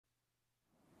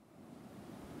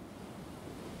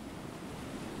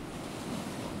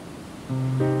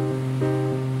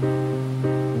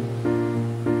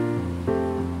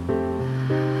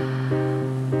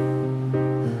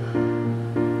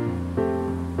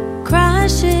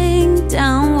Crashing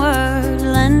downward,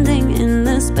 landing in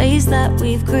the space that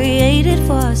we've created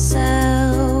for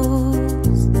ourselves.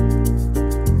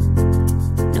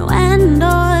 No end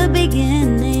or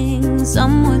beginning.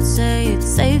 Some would say it's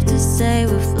safe to say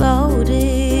we're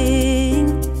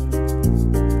floating,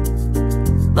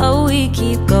 but we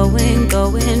keep going,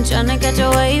 going, trying to catch a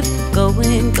wave.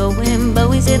 Going, going, but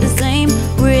we stay the same.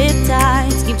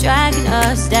 Riptides keep dragging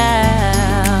us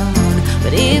down.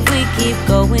 But if we keep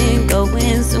going,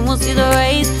 going, soon we'll see the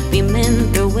rays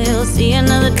beaming through. We'll see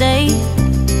another day.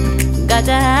 Got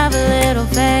to have a little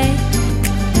faith.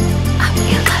 I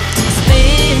would love to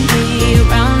spin me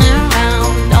round and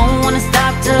round. Don't wanna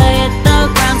stop till I hit the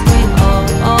ground. Scream, oh,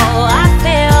 oh, I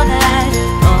feel that.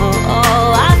 Oh,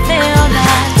 oh, I feel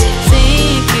that.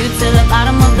 Sink you to the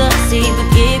bottom of the sea, but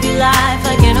give you life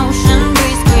like an ocean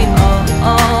breeze. Scream, oh,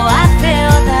 oh, I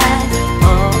feel that.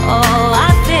 Oh, oh, I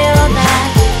feel that.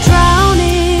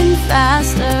 Drowning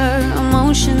faster,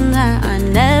 emotion that I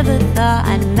never thought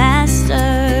I'd master.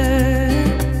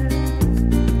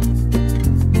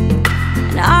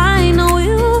 And I know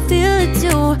you feel it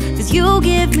too, 'cause you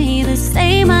give me the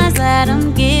same eyes that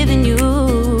I'm giving you.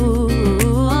 Oh,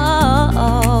 oh,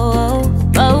 oh.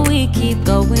 But we keep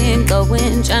going,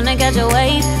 going, trying to catch a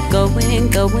wave. Going,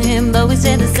 going, but we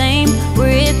stay the same.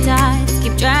 Riptides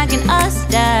keep dragging us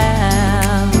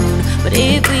down. But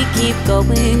if we keep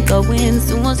going, going,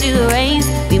 soon we'll see the rays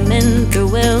beaming through.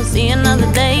 We'll see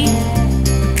another day.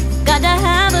 Got to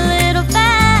have a little faith.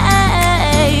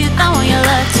 I want your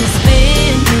love to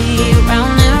spin me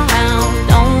round and round.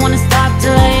 Don't wanna stop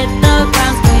till I hit the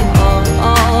ground. Scream, oh,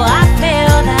 oh, I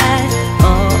feel that.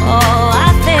 Oh, oh, I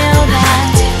feel that.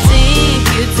 Sink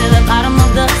you to the bottom of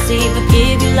the sea, but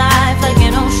give you life like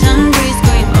an ocean breeze.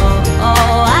 Scream, oh,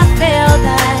 oh, I feel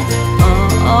that.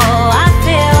 Oh, oh, I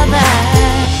feel that.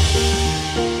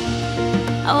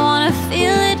 I wanna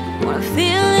feel it,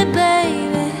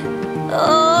 baby.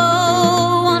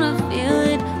 Oh, wanna feel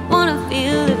it,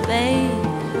 baby.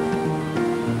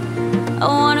 I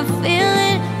wanna feel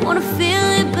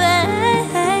it,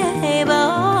 baby. Oh,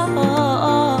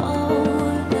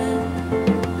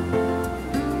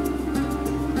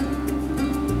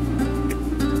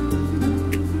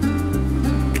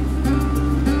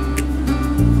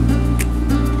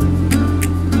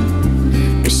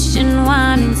 wishing,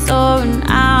 winding, soaring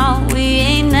out. We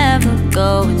ain't never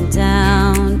going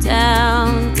down,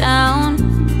 down, down.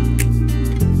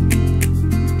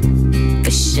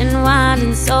 Wishing,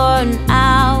 winding, soaring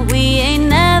out. We ain't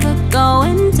never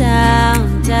going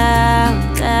down,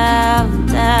 down, down,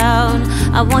 down.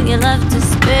 I want your love to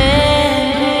spin